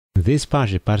In this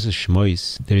Parsha, Parshas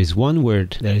Shmois, there is one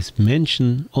word that is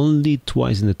mentioned only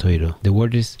twice in the Torah. The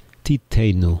word is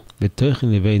Titeinu.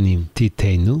 V'toichin levenim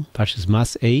Titeinu. Parshas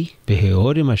Mas'ei.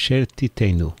 V'heorim asher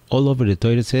Titeinu. All over the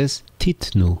Torah it says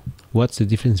Titnu. What's the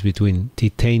difference between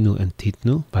Titeinu and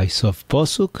Titnu? By Sof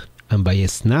Posuk and by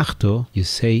Esnachto you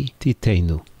say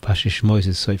Titeinu. Parshas Shmois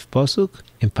is Sof Posuk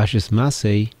and Parshas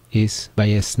Mas'ei is by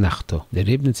Esnachto. The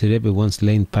Rebbe once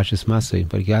learned Parshas Mas'ei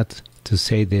and forgot to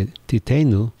say the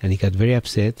Titeinu, and he got very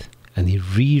upset and he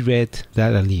reread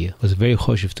that aliyah. It was very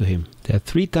choshev to him. There are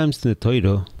 3 times in the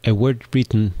Torah a word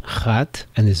written chat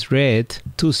and is read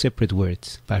 2 separate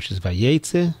words. Parshas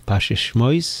Vayetze, Parshas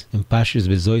Shmois, and Parshas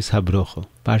Bezois Habrocho.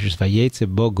 Parshas Vayetze,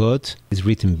 Bo God, is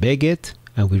written Beget,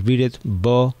 and we read it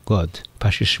Bo God.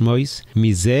 Parshas Shmois,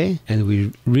 Mizeh, and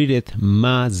we read it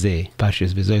Mazeh.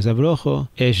 Parshas Bezois Habrocho,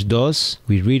 Esh Dos,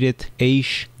 we read it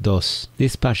Eish Dos.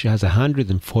 This Parsha has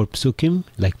 104 psukim,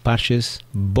 like Parshas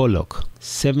Bolok.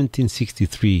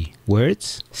 1763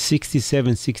 words,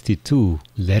 6762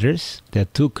 letters. There are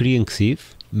 2 Kri and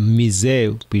Ksiv.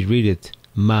 Mizeh, we read it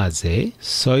Mazeh.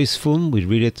 Soisfun, we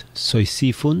read it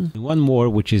Soisifun. And one more,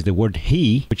 which is the word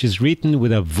he, which is written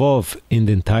with a Vov in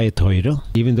the entire Torah,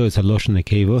 even though it's a Loshen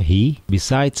Nekevo, he,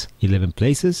 besides 11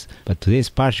 places. But today's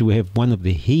Parsha we have one of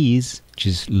the he's, which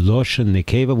is Loshen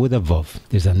Nekeva with a Vov.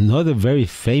 There's another very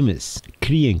famous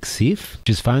Kri and Ksiv,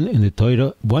 which is found in the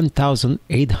Torah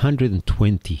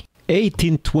 1820.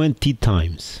 1820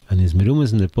 times. And his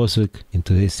merumas in the Posuk in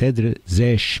today's Seder,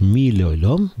 Ze Shmi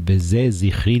Le'olam, Veze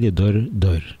Zichri Le'dor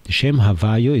Dor. The Shem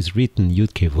Havayo is written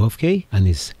Yud-Kei Vov-Kei and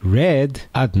is read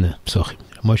Adna Psochim.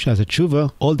 Moshe has a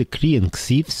tshuva, all the Kri and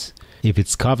Ksivs, if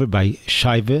it's covered by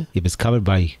shaive, if it's covered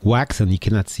by wax and you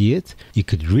cannot see it, you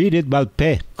could read it bal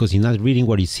peh, because you're not reading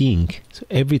what you're seeing. So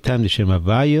every time the Shem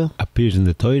Havayo appears in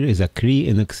the Torah is a Kri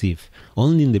and a Ksiv.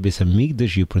 Only in the Beis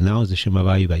HaMikdash you pronounce the Shem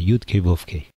Havayo by Yud-Kei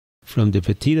Vov-Kei. From the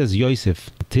Petiras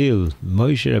Yosef till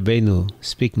Moshe Rabbeinu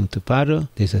speaking to Paro,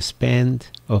 there's a span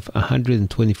of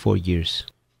 124 years.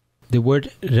 The word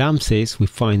Ra'mses we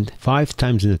find 5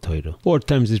 times in the Torah. 4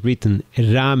 times is written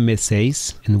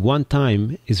Ra'mses, and 1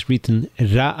 time is written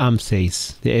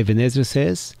Ra'amses. The Even Ezra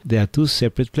says there are 2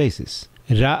 separate places.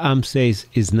 Ra'amses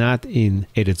is not in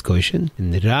Eretz Goshen,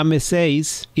 and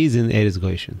Ra'mses is in Eretz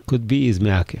Goshen. Could be is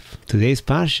meakev. Today's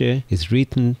Parsha is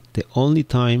written the only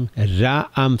time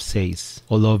Ra'amses.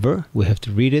 All over, we have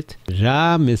to read it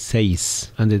Ra'mses.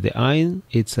 Under the Ayin,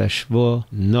 it's a Shvo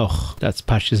Noch. That's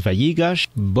Parshas Vayigash,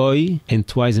 Boy, and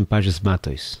twice in Parshas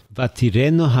Matos.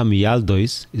 Vatireno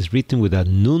Hamiyaldois is written with a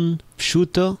Nun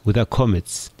Pshuto with a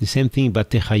Kometz. The same thing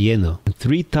Vatechayeno. And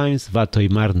 3 times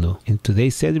Vatoimarno. In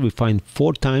today's Seder we find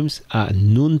 4 times a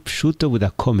Nun Pshuto with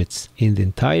a Kometz. In the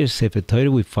entire Sefer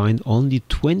Torah we find only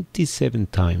 27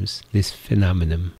 times this phenomenon.